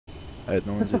Alright,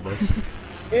 no one's with us.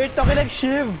 You're talking like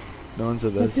Shiv! No one's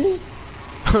with us.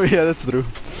 Oh yeah, that's true.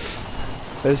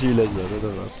 I just realized that. What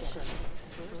about?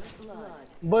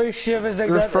 Boy, Shiv is like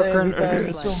You're that fucking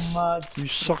every time. So mad. You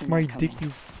suck my dick, you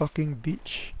fucking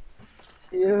bitch.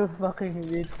 You fucking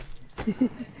bitch.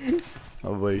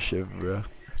 Oh boy, Shiv, bro.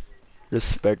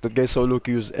 Respect. That guy solo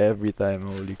queues every time.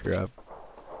 Holy crap.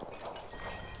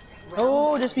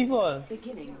 Oh, there's people.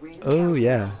 Oh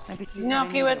yeah.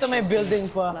 Nakiwet to may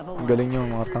building pa. Ang galing nyo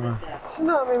mga tanga.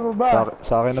 Sinabi mo ba?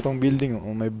 Sa akin na tong building,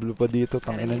 oh, may blue pa dito.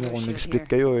 Tangina nyo kung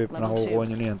nag-split kayo eh. Nakukuha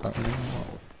nyo na yan. Tangina nyo.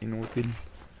 Inutil.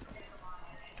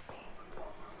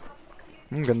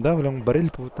 Ang ganda, walang baril.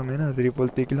 Putang ina,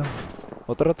 triple take lang.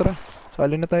 O tara tara.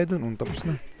 Sali na tayo dun. Tapos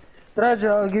na. Tara,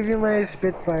 Joe, I'll give you my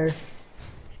Spitfire.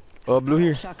 Oh, blue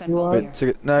here. Wait,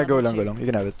 sige. Nah, go lang, go lang. You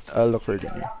can have it. I'll look for a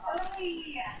gun here.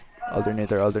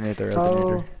 Alternator.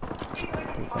 Oh.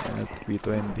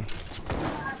 P20.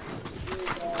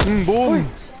 Boom!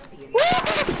 What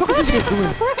the fuck is this guy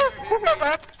doing?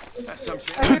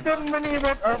 I don't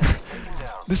maneuver up.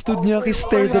 This dude Nyaki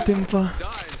stared at him pa.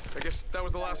 I guess that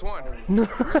was the last one.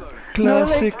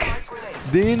 Classic.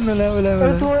 Din, wala.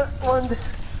 That's one.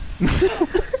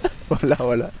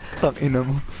 Wala. Tangina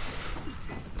mo.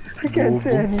 I can't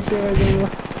say anything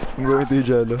anymore. I'm going to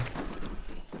Jello.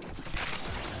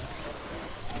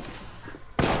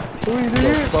 Uy,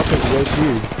 dude! Fuck it, right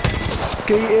here.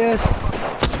 KS!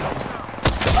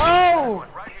 Oh!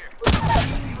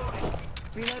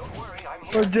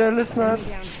 Oh, jealous not.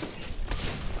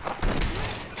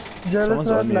 Jealous Someone's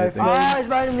not on me, I life. think. Ah, it's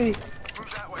behind me.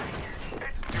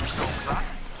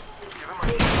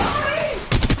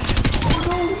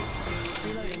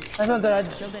 That's not that.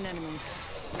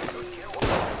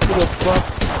 What the fuck?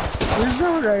 There's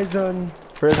no horizon.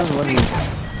 Horizon 1 me.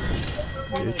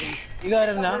 Bitch. You got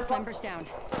him now? Tara.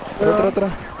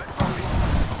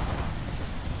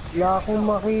 Wala akong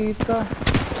makita.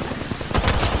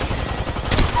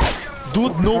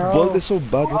 Dude, no ball is so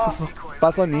bad. What the fuck?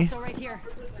 Path on me.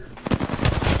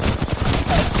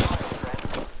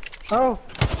 Oh!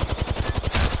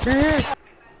 Here!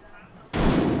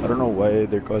 I don't know why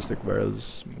their caustic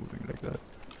barrels moving like that.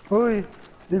 Uy!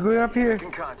 They're going up here.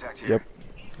 Yep.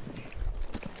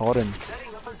 Ako rin.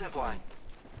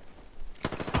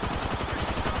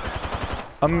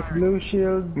 Blue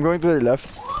shield. I'm going to their left.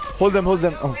 Hold them. Oh,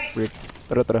 wait.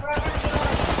 Tara. Oh,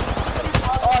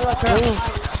 look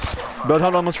out.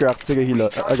 Bloodhound almost cracked. Sige, heal.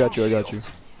 I got you.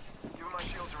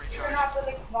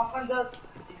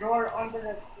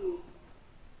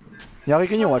 Yaki,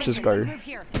 can you watch this car?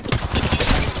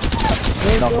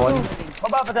 Knock one.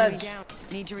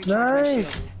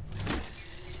 Nice!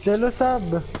 Jello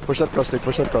sub. Push that caustic.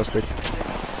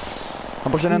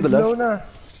 I'm pushing on the Low left. na.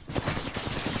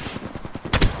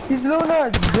 He's low na.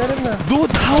 Get him na.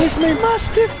 Dude, how is my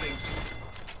mastiff?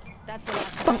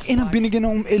 Tangina, binigyan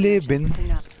akong 11.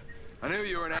 I knew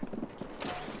you were an.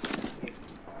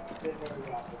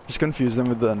 Just confuse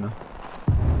them with the ano.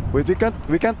 Wait,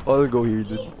 we can't all go here,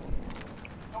 dude.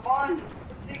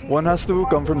 One has to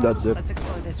come from that zip. Let's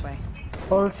explore this way.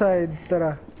 All sides,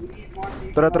 tara.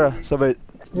 Tara, sabay.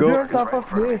 Go Go. on top of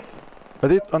this. Are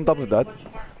they on top of that?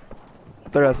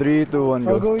 Tara, 3, 2, 1,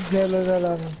 I'll go. go with Jello na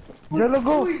lang. Jello,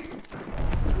 go!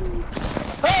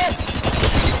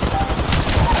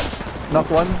 Knock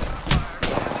one.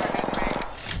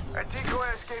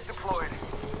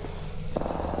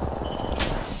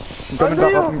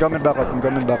 I'm coming back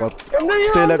up.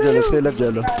 Stay left,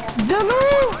 Jello. Jello!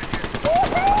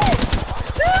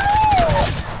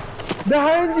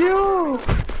 Behind you!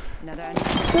 Another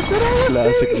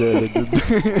Classic Jello, dude.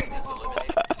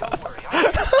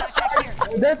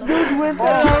 That dude went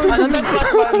around.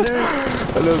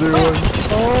 Another one.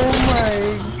 Oh my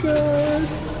god!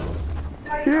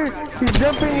 Here, he's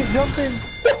jumping.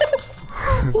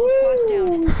 squad's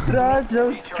down. Raj, that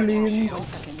was clean. 1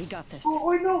 second, we got this.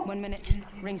 1 minute.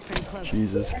 Rings pretty close.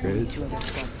 Jesus Christ. 2 other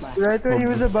squads left. Right when he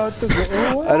was about to go.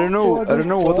 Oh, I don't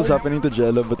know what was happening to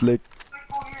Jello, but like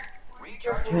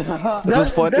it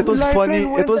was fun. It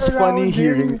was funny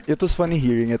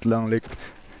hearing it lang, like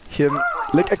him,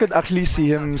 like I could actually see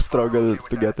him struggle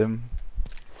to get him.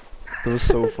 It was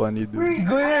so funny, dude. He's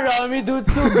going around me, dude,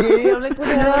 so gay. I'm like, what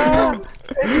the hell?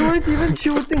 And you weren't even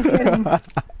shooting him.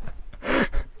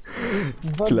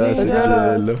 Classic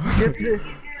Jello. Get this.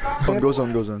 Goes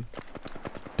on.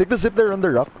 Take the zip there on the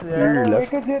rock. Your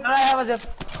left. Make a zip. I have a zip.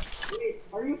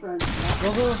 Are you friends?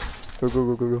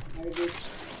 Go.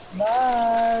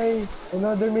 Bye. And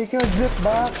they're making a zip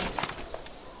back.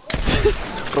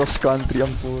 Cross country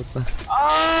ang puta.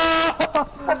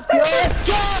 Let's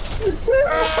go!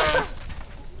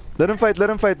 Let him fight.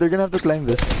 They're gonna have to climb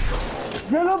this.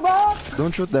 Yellow back!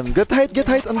 Don't shoot them. Get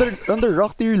height under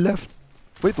rock to your left.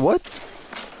 Wait, what?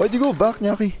 Why'd you go back,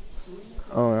 Nyaki?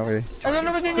 Oh, okay. Ano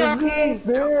naman yung Yaki?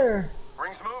 There!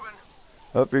 Rings moving.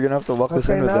 Oh, you're gonna have to walk this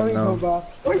in with them we now. go back.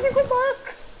 Why'd you go back?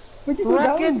 Why'd you go down?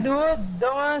 Rocket, dude!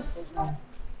 Damas!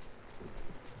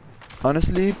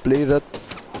 Honestly, play that.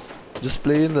 Just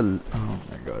play in the. Oh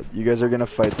my god. You guys are gonna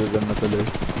fight with them natuloy.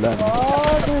 Lan. Oh,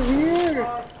 they're here!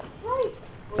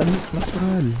 Ano?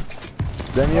 Natural.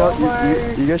 Then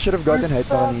you guys should have gotten height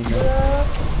na kanina.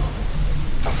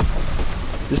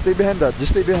 Just stay behind that.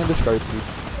 Just stay behind this cart, dude.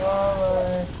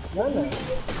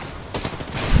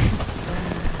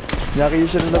 Nyaki, you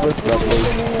shouldn't have went that way.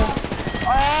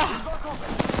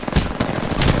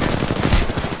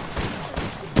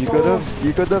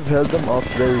 You could have held them off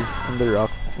there in the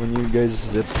rock when you guys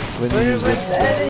zip. When you zip.